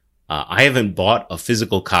TV. I haven't bought a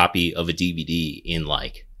physical copy of a DVD in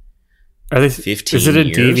like 15 Is it a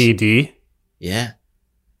years. DVD? Yeah.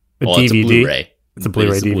 It's It's a Blu-ray. It's a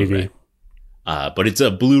Blu-ray DVD. But it's a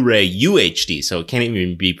Blu-ray UHD, so it can't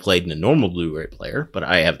even be played in a normal Blu-ray player. But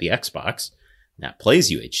I have the Xbox that plays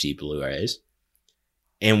UHD Blu-rays.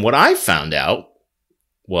 And what I found out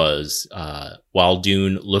was, while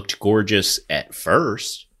Dune looked gorgeous at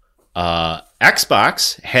first,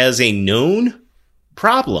 Xbox has a known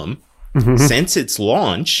problem since its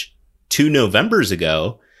launch 2 Novembers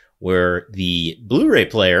ago, where the Blu-ray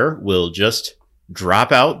player will just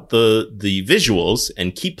drop out the visuals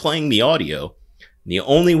and keep playing the audio. The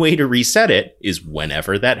only way to reset it is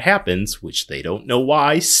whenever that happens, which they don't know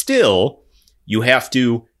why still, you have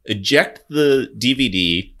to eject the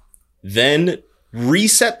DVD, then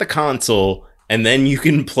reset the console, and then you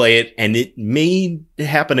can play it, and it may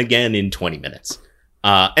happen again in 20 minutes.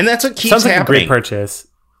 And that's what keeps Sounds like happening. a great purchase.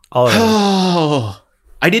 All of it. Oh,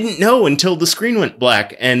 I didn't know until the screen went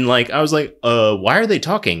black, and like I was like, why are they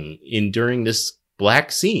talking during this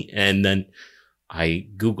black scene? And then I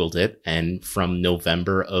Googled it, and from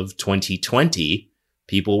November of 2020,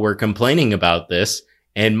 people were complaining about this,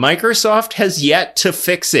 and Microsoft has yet to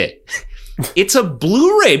fix it. It's a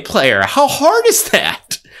Blu-ray player. How hard is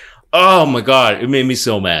that? Oh my God, it made me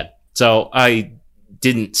so mad. So I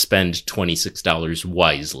didn't spend $26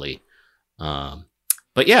 wisely.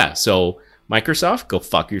 But yeah, so Microsoft, go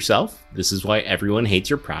fuck yourself. This is why everyone hates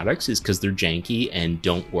your products, is because they're janky and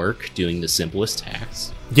don't work doing the simplest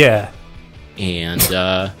tasks. Yeah. And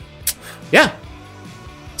yeah.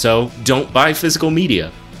 So don't buy physical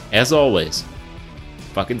media. As always.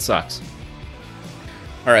 Fucking sucks.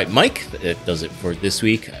 All right, Mike, that does it for this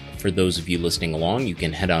week. For those of you listening along, you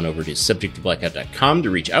can head on over to subjecttoblackout.com to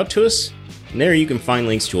reach out to us. And there you can find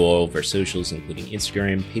links to all of our socials, including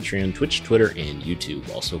Instagram, Patreon, Twitch, Twitter, and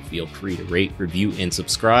YouTube. Also, feel free to rate, review, and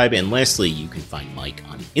subscribe. And lastly, you can find Mike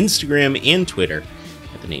on Instagram and Twitter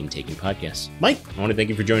at the Name Taking Podcast. Mike, I want to thank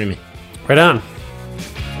you for joining me. Right on.